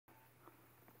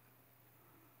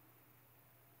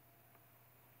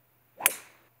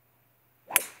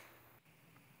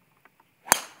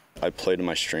I played to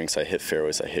my strengths. I hit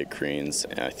fairways, I hit greens,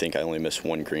 and I think I only missed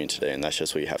one green today, and that's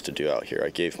just what you have to do out here.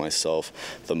 I gave myself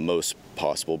the most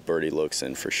possible birdie looks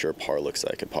and for sure par looks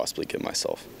that I could possibly give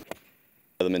myself.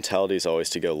 The mentality is always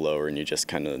to go lower, and you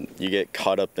just you get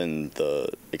caught up in the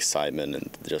excitement and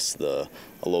just a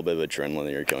little bit of adrenaline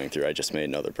that you're going through. I just made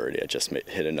another birdie. I just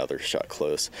hit another shot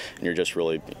close, and you're just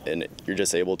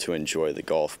able to enjoy the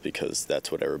golf because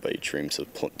that's what everybody dreams of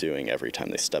doing every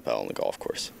time they step out on the golf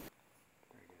course.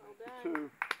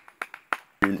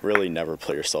 You really never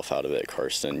put yourself out of it,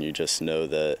 Karsten. You just know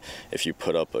that if you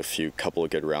put up couple of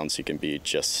good rounds, you can be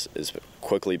just as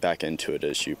quickly back into it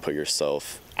as you put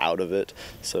yourself out of it,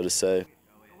 so to say.